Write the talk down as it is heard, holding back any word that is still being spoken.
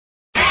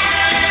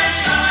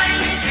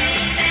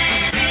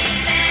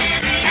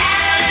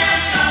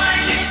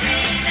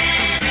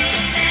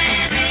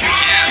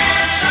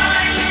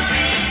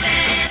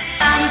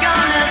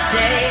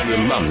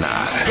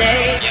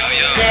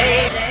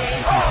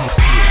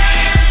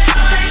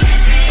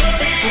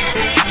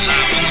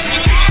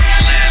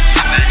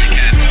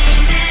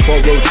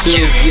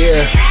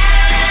Yeah.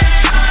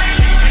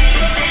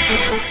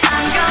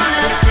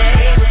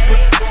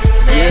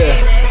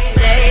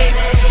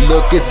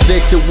 Look, it's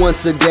Victor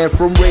once again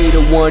from Raider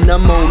 1.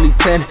 I'm only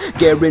 10,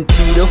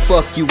 guaranteed to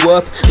fuck you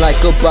up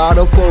like a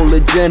bottle full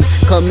of gin.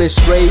 Coming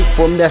straight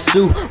from that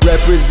suit,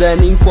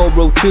 representing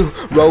 402.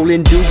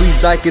 Rolling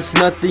doobies like it's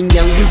nothing,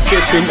 and we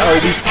sipping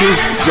always too.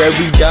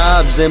 Geri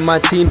Dobbs and my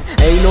team,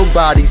 ain't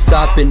nobody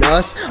stopping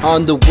us.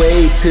 On the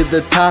way to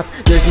the top,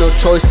 there's no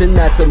choice and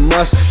that's a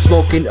must.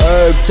 Smoking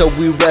herb till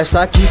we rest,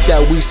 I keep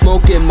that weed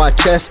smoke in my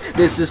chest.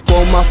 This is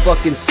for my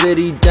fucking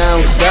city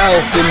down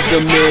south in the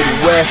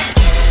Midwest.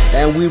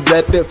 And we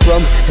rep it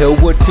from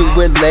Hillwood to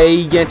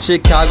LA and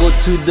Chicago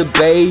to the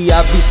Bay.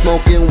 I be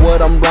smoking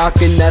what I'm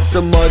rocking, that's a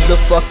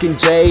motherfucking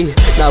J.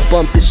 Now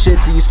bump this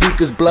shit till your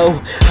speakers blow.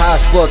 High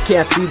as fuck,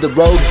 can't see the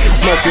road.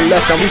 Smoking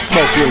less, now we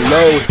smoking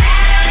load.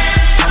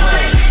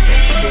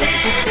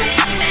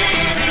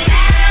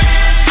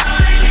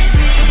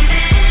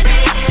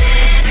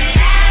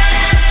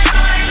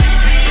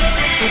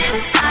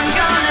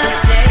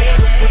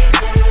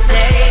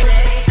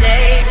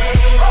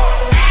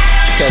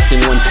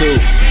 Testing 1, 2.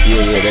 Yeah,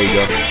 there you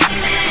go.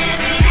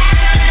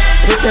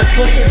 Put that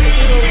fucking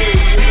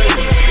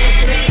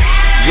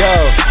yo.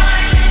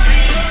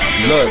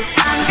 Look.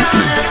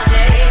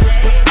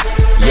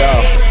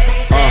 Yo.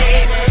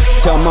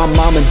 Tell my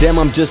mom and them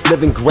I'm just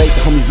living great.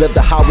 Homies live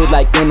the highway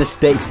like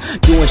interstates.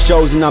 Doing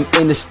shows and I'm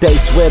in the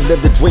States. Swear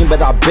live the dream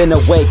but I've been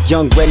awake.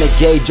 Young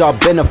renegade, y'all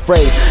been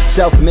afraid.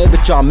 Self-made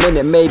but y'all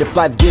minute made. If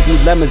life gives me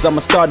lemons, I'ma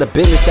start a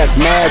business that's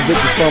mad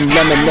riches from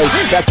lemonade.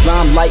 That's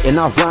limelight and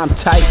I rhyme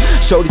tight.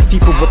 Show these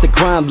people what the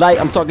grind like.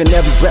 I'm talking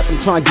every breath, I'm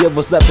trying to give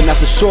what's left. And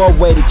that's a sure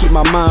way to keep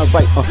my mind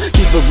right.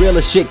 Keep it real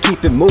as shit,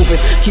 keep it moving.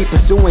 Keep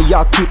pursuing,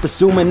 y'all keep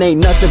assuming.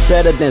 Ain't nothing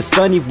better than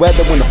sunny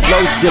weather when the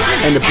flow's sick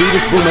and the beat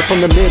is booming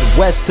from the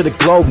Midwest to the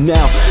globe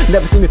now.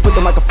 Never see me put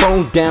the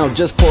microphone down.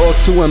 Just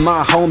 402 in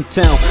my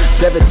hometown.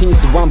 17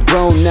 so I'm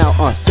grown now.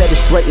 Set it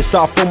straight, it's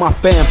all for my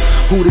fam.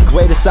 Who the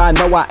greatest? I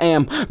know I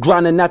am.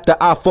 Grinding at the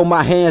eye for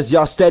my hands.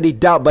 Y'all steady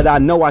doubt but I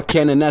know I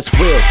can and that's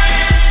real.